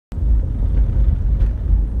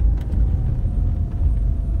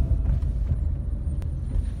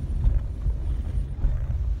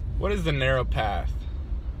What is the narrow path?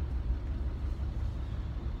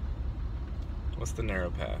 What's the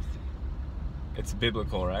narrow path? It's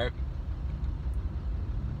biblical, right?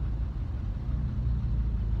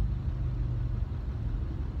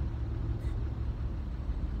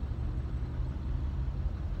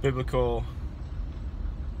 Biblical,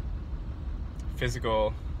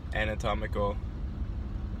 physical, anatomical.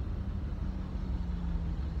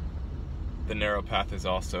 The narrow path is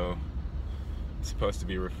also supposed to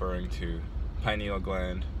be referring to pineal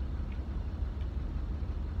gland,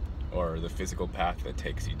 or the physical path that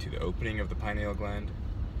takes you to the opening of the pineal gland,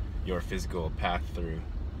 your physical path through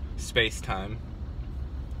space-time.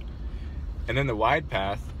 And then the wide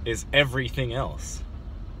path is everything else.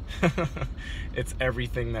 It's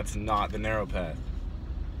everything that's not the narrow path.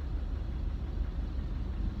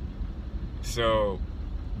 So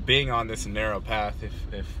being on this narrow path,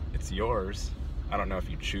 if it's yours, I don't know if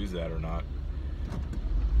you choose that or not,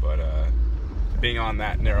 but being on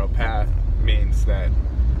that narrow path means that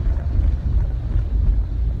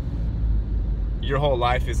your whole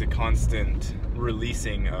life is a constant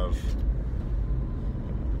releasing of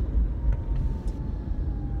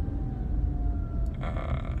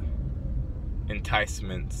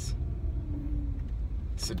enticements,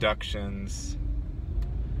 seductions,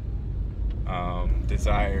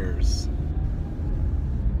 desires.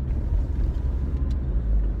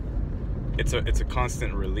 It's a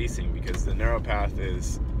constant releasing, because the narrow path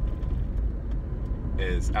is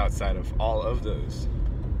outside of all of those.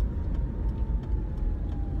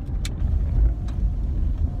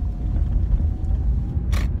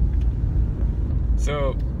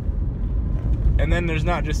 So, and then there's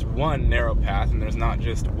not just one narrow path, and there's not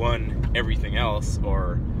just one everything else,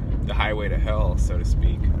 or the highway to hell, so to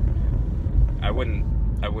speak. I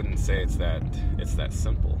wouldn't say it's that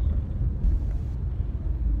simple.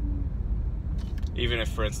 Even if,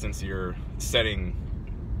 for instance, you're setting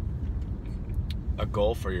a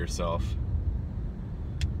goal for yourself,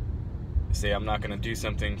 say I'm not going to do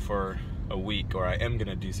something for a week, or I am going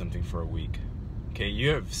to do something for a week. Okay, you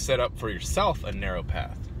have set up for yourself a narrow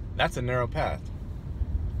path. That's a narrow path.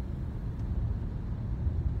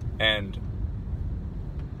 And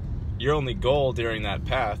your only goal during that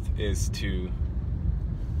path is to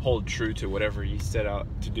hold true to whatever you set out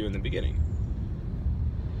to do in the beginning.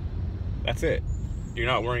 That's it. You're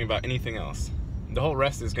not worrying about anything else. The whole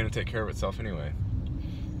rest is going to take care of itself anyway.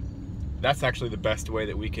 That's actually the best way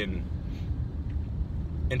that we can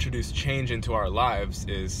introduce change into our lives,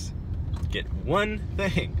 is get one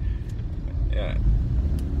thing.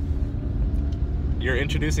 You're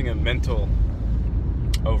introducing a mental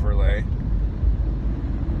overlay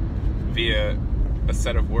via a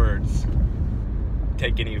set of words.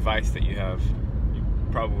 Take any vice that you have.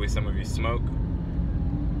 Probably some of you smoke.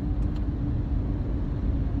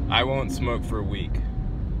 I won't smoke for a week.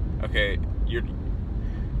 Okay,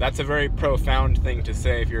 that's a very profound thing to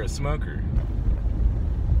say if you're a smoker.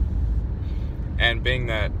 And being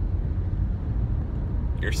that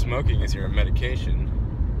your smoking is your medication,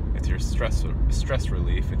 it's your stress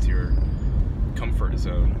relief, it's your comfort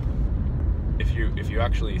zone. If you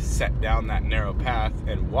actually set down that narrow path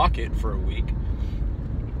and walk it for a week,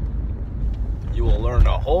 you will learn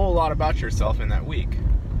a whole lot about yourself in that week.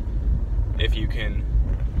 If you can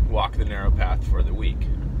walk the narrow path for the week.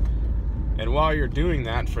 And while you're doing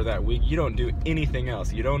that for that week, you don't do anything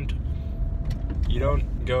else. You don't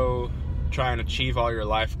go try and achieve all your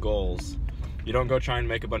life goals. You don't go try and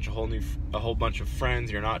make a whole bunch of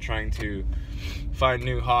friends. You're not trying to find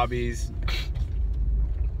new hobbies.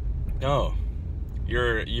 No.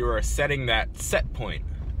 You are setting that set point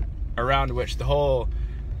around which the whole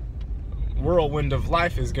whirlwind of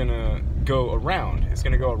life is gonna go around. It's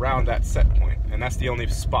gonna go around that set point, and that's the only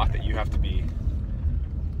spot that you have to be.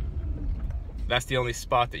 That's the only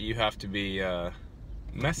spot that you have to be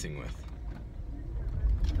messing with.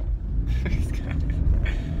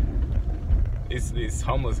 These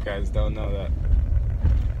homeless guys don't know that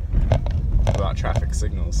about traffic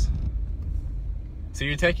signals. So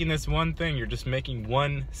you're taking this one thing, you're just making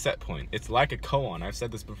one set point. It's like a koan. I've said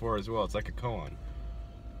this before as well. It's like a koan.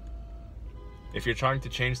 If you're trying to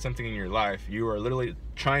change something in your life, you are literally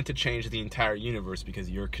trying to change the entire universe, because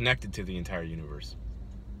you're connected to the entire universe.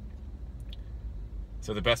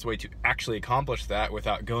 So the best way to actually accomplish that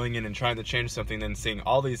without going in and trying to change something, then seeing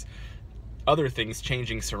all these other things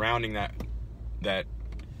changing surrounding that,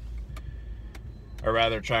 or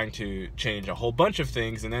rather trying to change a whole bunch of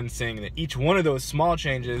things, and then seeing that each one of those small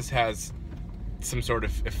changes has some sort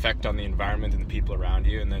of effect on the environment and the people around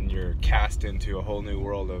you, and then you're cast into a whole new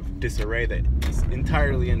world of disarray that is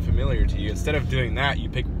entirely unfamiliar to you. Instead of doing that, you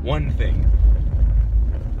pick one thing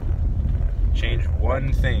Change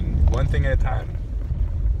one thing at a time.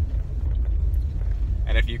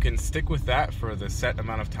 And if you can stick with that for the set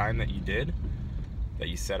amount of time that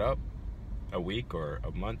you set up, a week or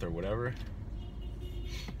a month or whatever,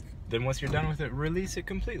 then once you're done with it, release it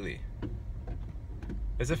completely.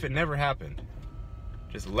 As if it never happened.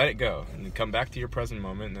 Just let it go and then come back to your present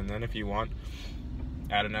moment, and then if you want,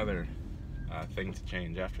 add another thing to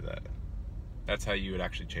change after that. That's how you would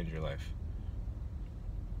actually change your life.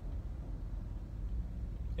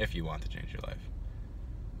 If you want to change your life.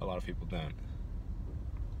 A lot of people don't.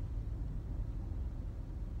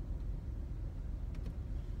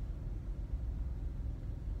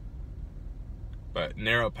 But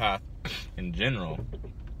narrow path in general,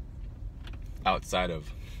 outside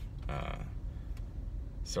of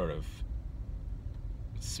sort of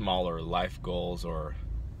smaller life goals or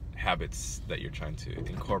habits that you're trying to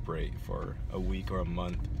incorporate for a week or a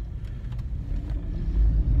month,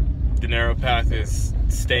 the narrow path is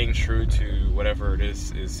staying true to whatever it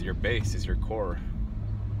is your base, is your core,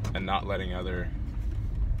 and not letting other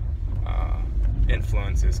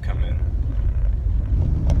influences come in.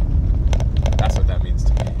 That's what that means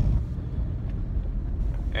to me.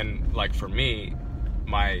 And like for me,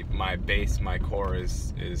 my base, my core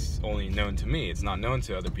is only known to me. It's not known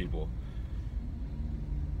to other people.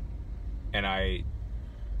 And I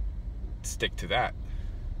stick to that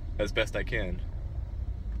as best I can.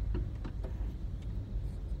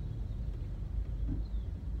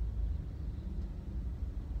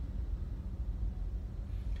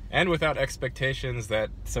 And without expectations that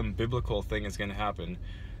some biblical thing is going to happen.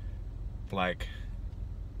 Like,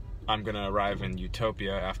 I'm going to arrive in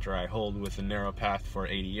utopia after I hold with the narrow path for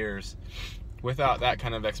 80 years. Without that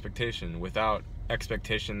kind of expectation. Without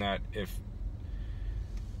expectation that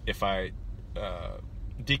if I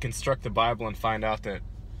deconstruct the Bible and find out that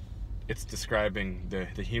it's describing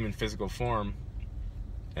the human physical form,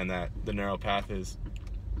 and that the narrow path is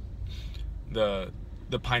the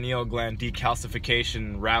pineal gland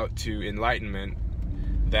decalcification route to enlightenment,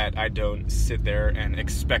 that I don't sit there and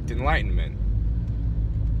expect enlightenment.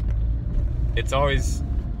 It's always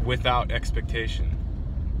without expectation.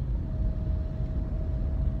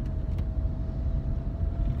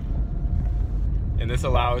 And this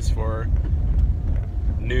allows for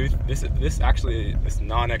this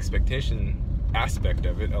non-expectation aspect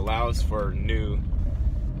of it allows for new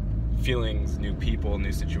feelings, new people,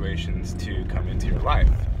 new situations to come into your life.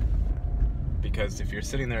 Because if you're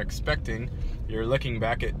sitting there expecting, you're looking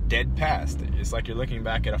back at dead past. It's like you're looking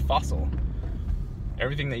back at a fossil.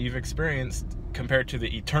 Everything that you've experienced compared to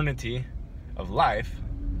the eternity of life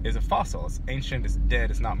is a fossil. It's ancient, it's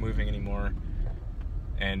dead, it's not moving anymore.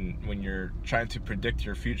 And when you're trying to predict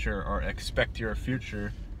your future or expect your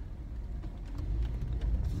future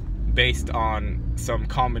based on some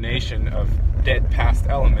combination of dead past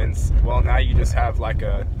elements, well, now you just have like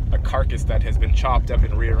a carcass that has been chopped up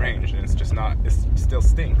and rearranged, and it still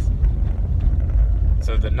stinks.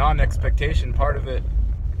 So the non-expectation part of it,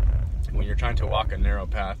 when you're trying to walk a narrow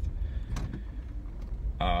path,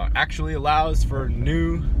 actually allows for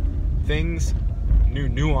new things, new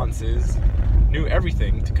nuances, new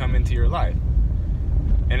everything to come into your life.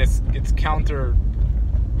 And it's counter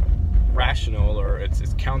rational, or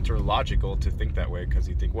it's counter logical to think that way, because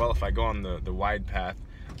you think, well, if I go on the wide path,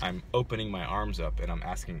 I'm opening my arms up and I'm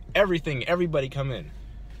asking everybody come in,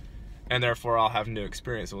 and therefore I'll have new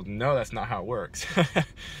experience. Well, no, that's not how it works.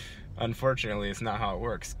 Unfortunately, it's not how it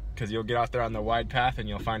works, because you'll get out there on the wide path and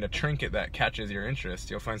you'll find a trinket that catches your interest.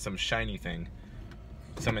 You'll find some shiny thing,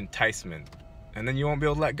 some enticement, and then you won't be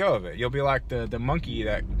able to let go of it. You'll be like the monkey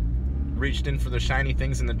that reached in for the shiny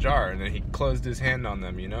things in the jar, and then he closed his hand on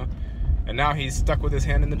them, you know? And now he's stuck with his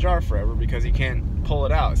hand in the jar forever because he can't pull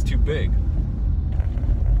it out. It's too big.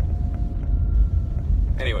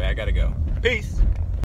 Anyway, I gotta go. Peace!